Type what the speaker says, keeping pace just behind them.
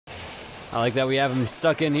I like that we have him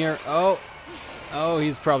stuck in here. Oh,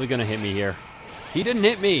 he's probably gonna hit me here. He didn't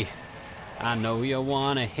hit me. I know you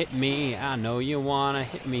wanna hit me. I know you wanna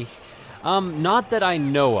hit me. Not that I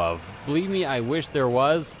know of. Believe me, I wish there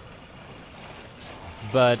was.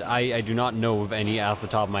 But I do not know of any off the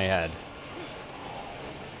top of my head.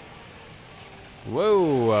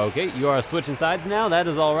 Whoa, okay, you are switching sides now? That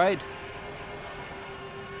is alright.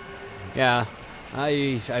 Yeah,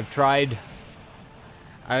 I've tried.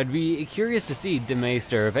 I'd be curious to see,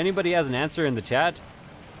 Demaster, if anybody has an answer in the chat.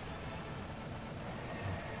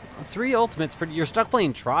 3 ultimates, you're stuck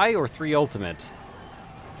playing try or 3 ultimate?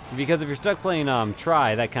 Because if you're stuck playing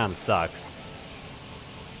try, that kind of sucks.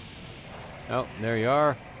 Oh, there you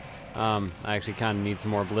are. I actually kind of need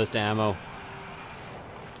some more ballista ammo.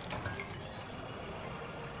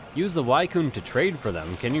 Use the Wycoon to trade for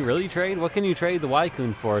them. Can you really trade? What can you trade the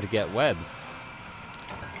Wycoon for to get webs?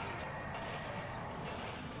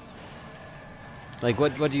 Like,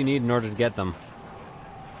 what do you need in order to get them?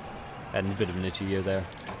 Had a bit of an itchy ear there.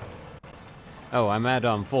 Oh, I'm at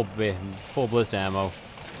full ballista ammo.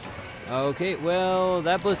 Okay, well,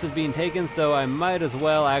 that ballista's being taken, so I might as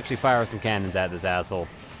well actually fire some cannons at this asshole.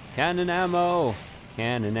 Cannon ammo,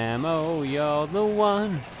 you're the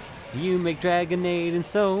one. You make Dragonade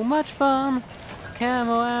so much fun.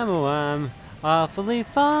 Camo ammo, I'm awfully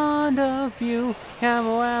fond of you.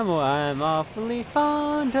 Camo ammo, I'm awfully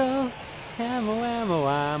fond of. Camo ammo,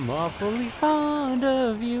 I'm awfully fond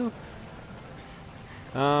of you.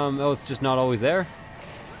 Oh, it's just not always there?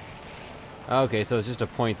 Okay, so it's just a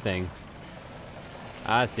point thing.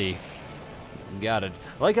 I see. Got it.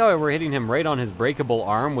 I like how we're hitting him right on his breakable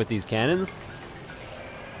arm with these cannons.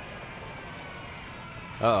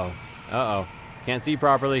 Uh-oh. Uh-oh. Can't see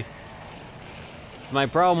properly. It's my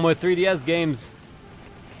problem with 3DS games.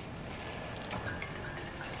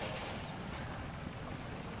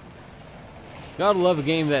 Gotta love a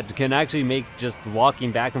game that can actually make just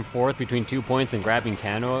walking back and forth between 2 points and grabbing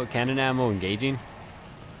cannon ammo engaging.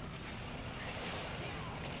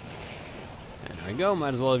 And there we go,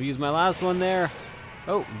 might as well have used my last one there.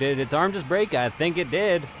 Oh, did its arm just break? I think it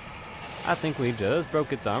did. I think we just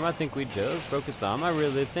broke its arm. I think we just broke its arm. I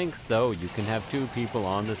really think so. You can have 2 people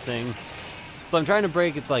on this thing. So I'm trying to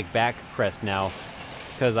break its like back crest now,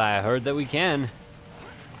 because I heard that we can.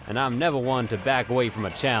 And I'm never one to back away from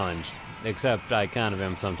a challenge. Except I kind of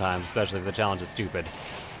am sometimes, especially if the challenge is stupid.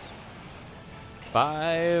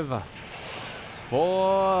 5,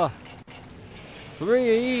 4,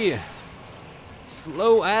 3,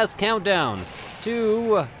 slow ass countdown.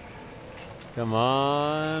 2, come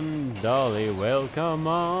on, Dolly, well come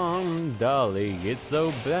on, Dolly. It's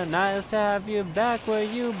so nice to have you back where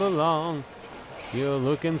you belong. You're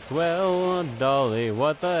looking swell, Dolly,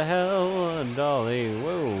 what the hell, Dolly,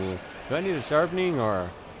 whoa. Do I need a sharpening or...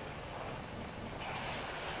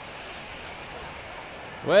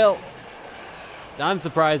 Well, I'm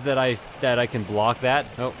surprised that I can block that.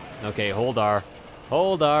 Oh, okay, hold R.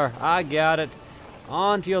 Hold R, I got it.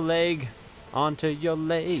 Onto your leg,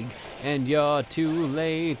 and you're too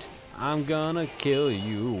late. I'm gonna kill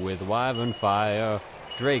you with Wyvern Fire.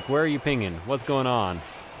 Drake, where are you pinging? What's going on?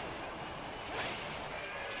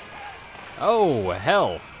 Oh,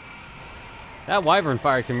 hell. That Wyvern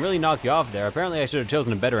Fire can really knock you off there. Apparently I should have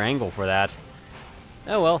chosen a better angle for that.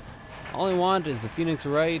 Oh well. All I want is the Phoenix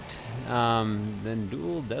Right, then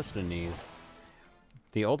Dual Destinies.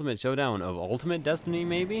 The ultimate showdown of Ultimate Destiny,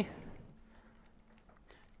 maybe?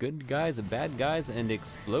 Good guys, bad guys, and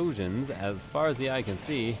explosions, as far as the eye can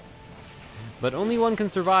see. But only one can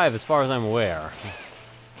survive, as far as I'm aware.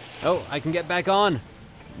 Oh, I can get back on!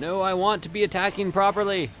 No, I want to be attacking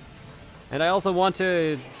properly! And I also want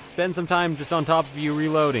to spend some time just on top of you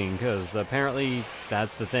reloading, because apparently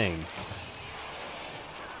that's the thing.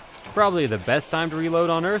 Probably the best time to reload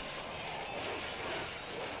on Earth.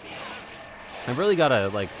 I've really gotta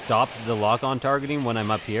like stop the lock-on targeting when I'm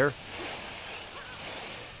up here.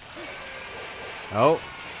 Oh,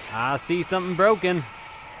 I see something broken.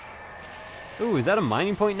 Ooh, is that a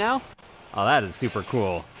mining point now? Oh, that is super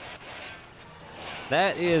cool.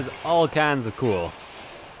 That is all kinds of cool.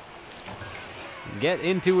 Get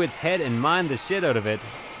into its head and mine the shit out of it.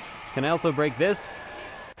 Can I also break this?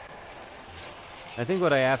 I think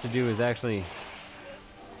what I have to do is actually...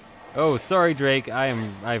 Oh, sorry, Drake.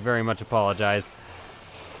 I very much apologize.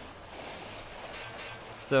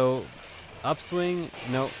 So, upswing.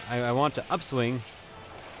 No, I want to upswing.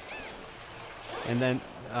 And then...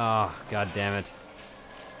 Oh, god damn it.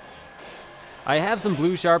 I have some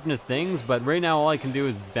blue sharpness things, but right now all I can do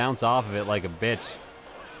is bounce off of it like a bitch.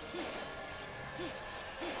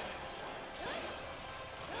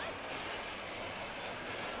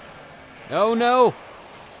 Oh no!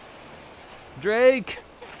 Drake!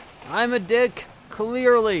 I'm a dick,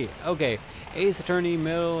 clearly. Okay, Ace Attorney,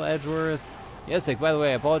 Middle, Edgeworth. Yes, Nick, by the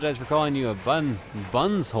way, I apologize for calling you a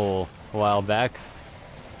buns hole a while back.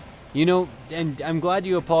 You know, and I'm glad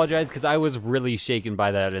you apologized because I was really shaken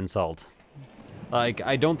by that insult. Like,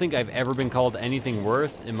 I don't think I've ever been called anything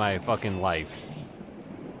worse in my fucking life.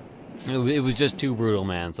 It was just too brutal,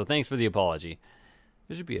 man, so thanks for the apology.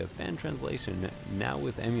 There should be a fan translation now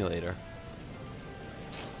with emulator.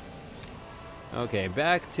 Okay,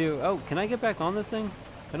 back to... Oh, can I get back on this thing?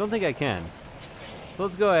 I don't think I can. So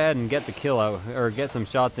let's go ahead and get the kill out, or get some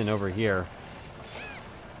shots in over here.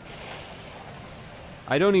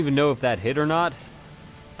 I don't even know if that hit or not.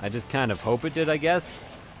 I just kind of hope it did, I guess.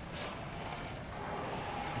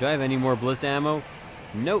 Do I have any more ballista ammo?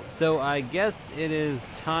 Nope, so I guess it is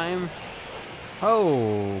time...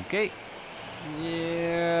 Okay.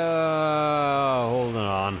 Yeah, hold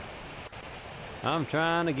on. I'm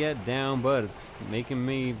trying to get down, but it's making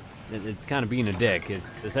me... It's kind of being a dick, is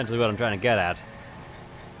essentially what I'm trying to get at.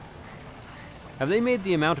 Have they made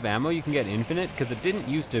the amount of ammo you can get infinite? Because it didn't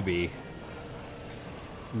used to be.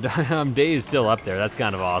 Day is still up there, that's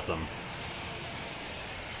kind of awesome.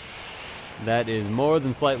 That is more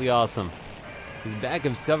than slightly awesome. His back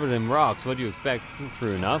is covered in rocks, what do you expect?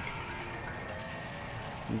 True enough.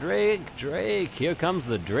 Drake, here comes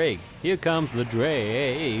the Drake. Here comes the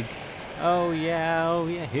Drake. Oh yeah,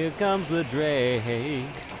 here comes the Drake.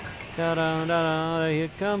 Da-da-da-da, here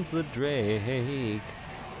comes the Drake.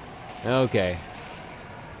 Okay.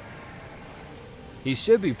 He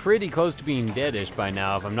should be pretty close to being deadish by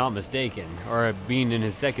now, if I'm not mistaken. Or being in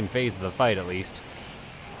his second phase of the fight, at least.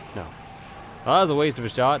 No. Well, that was a waste of a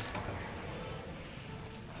shot.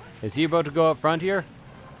 Is he about to go up front here?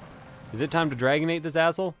 Is it time to Dragonate this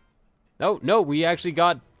asshole? Oh, no, we actually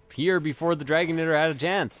got here before the Dragonator had a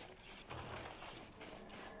chance.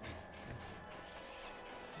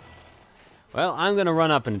 Well, I'm gonna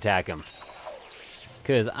run up and attack him.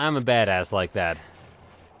 Cause I'm a badass like that.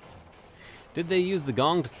 Did they use the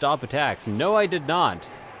gong to stop attacks? No, I did not.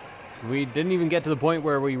 We didn't even get to the point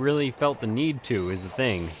where we really felt the need to, is the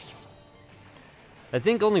thing. I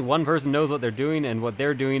think only one person knows what they're doing, and what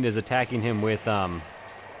they're doing is attacking him with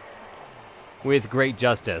great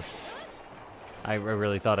justice. I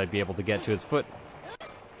really thought I'd be able to get to his foot.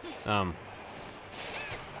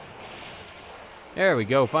 There we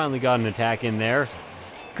go, finally got an attack in there.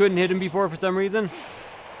 Couldn't hit him before for some reason.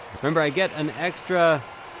 Remember, I get an extra...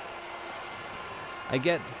 I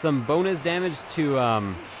get some bonus damage to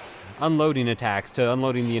unloading attacks, to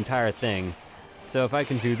unloading the entire thing. So if I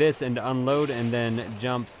can do this and unload and then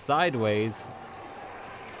jump sideways,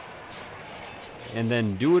 and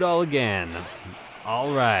then do it all again.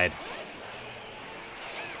 All right.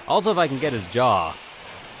 Also, if I can get his jaw.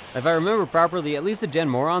 If I remember properly, at least the Gen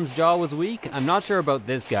Moron's jaw was weak. I'm not sure about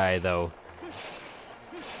this guy, though.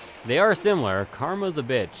 They are similar. Karma's a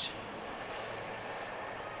bitch.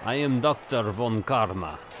 I am Dr. Von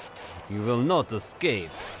Karma. You will not escape.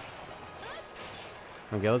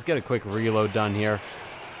 Okay, let's get a quick reload done here.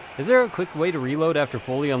 Is there a quick way to reload after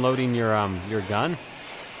fully unloading your gun?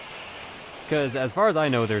 Because as far as I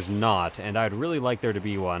know, there's not, and I'd really like there to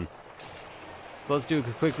be one. So let's do a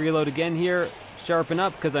quick reload again here. Sharpen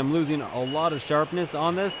up, because I'm losing a lot of sharpness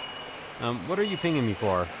on this. What are you pinging me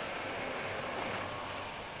for?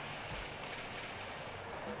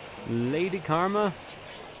 Lady Karma?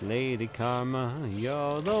 Lady Karma,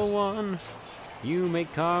 you're the one. You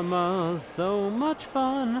make karma so much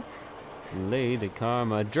fun. Lady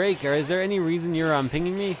Karma. Drake, is there any reason you're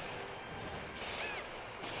pinging me?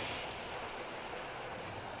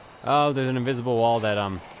 Oh, there's an invisible wall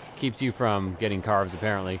that keeps you from getting carved,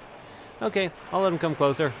 apparently. Okay, I'll let him come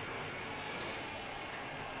closer.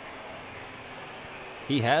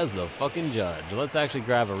 He has the fucking judge. Let's actually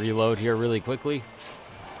grab a reload here really quickly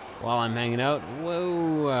while I'm hanging out.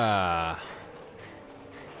 Whoa.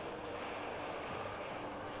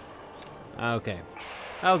 Okay,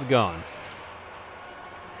 how's it going?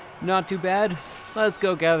 Not too bad. Let's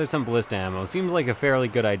go gather some ballista ammo. Seems like a fairly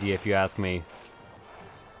good idea if you ask me.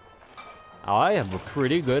 I have a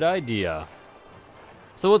pretty good idea.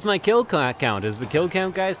 So what's my kill count? Is the kill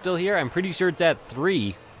count guy still here? I'm pretty sure it's at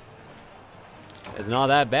 3. It's not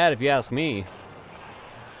that bad if you ask me.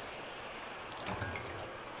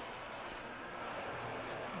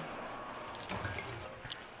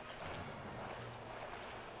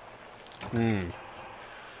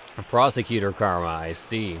 A prosecutor karma, I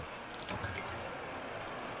see.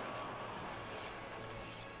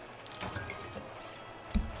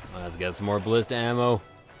 Let's get some more ballista ammo.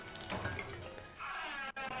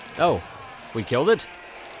 Oh, we killed it?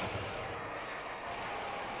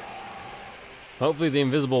 Hopefully the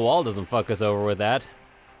invisible wall doesn't fuck us over with that.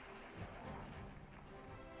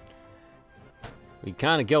 We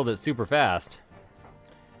kind of killed it super fast.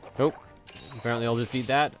 Oh, apparently I'll just eat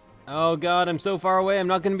that. Oh god, I'm so far away, I'm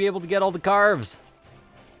not going to be able to get all the carves.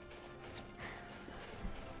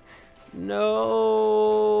 No,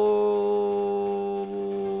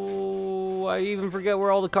 I even forget where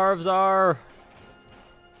all the carves are.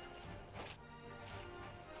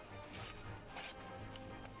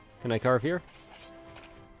 Can I carve here?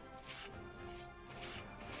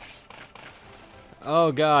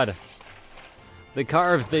 Oh god. The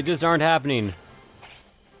carves, they just aren't happening.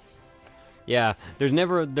 Yeah,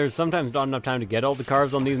 there's sometimes not enough time to get all the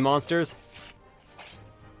carves on these monsters.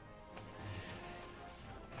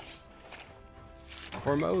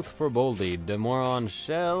 For mouth, for boldy, Demoron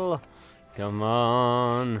shell. Come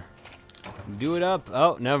on. Do it up.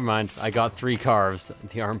 Oh, never mind. I got 3 carves.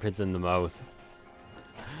 The armpits and the mouth.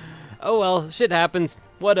 Oh well, shit happens.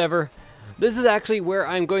 Whatever. This is actually where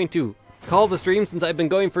I'm going to call the stream since I've been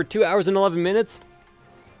going for 2 hours and 11 minutes.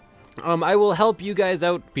 I will help you guys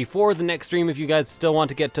out before the next stream if you guys still want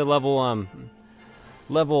to get to level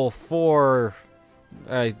 4,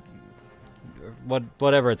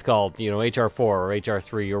 whatever it's called, you know, HR4 or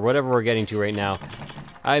HR3 or whatever we're getting to right now.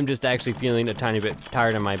 I'm just actually feeling a tiny bit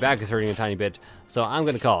tired and my back is hurting a tiny bit, so I'm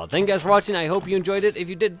gonna call it. Thank you guys for watching. I hope you enjoyed it. If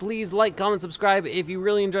you did, please like, comment, subscribe. If you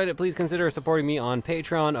really enjoyed it, please consider supporting me on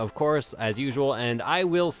Patreon, of course, as usual, and I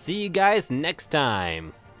will see you guys next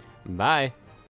time. Bye.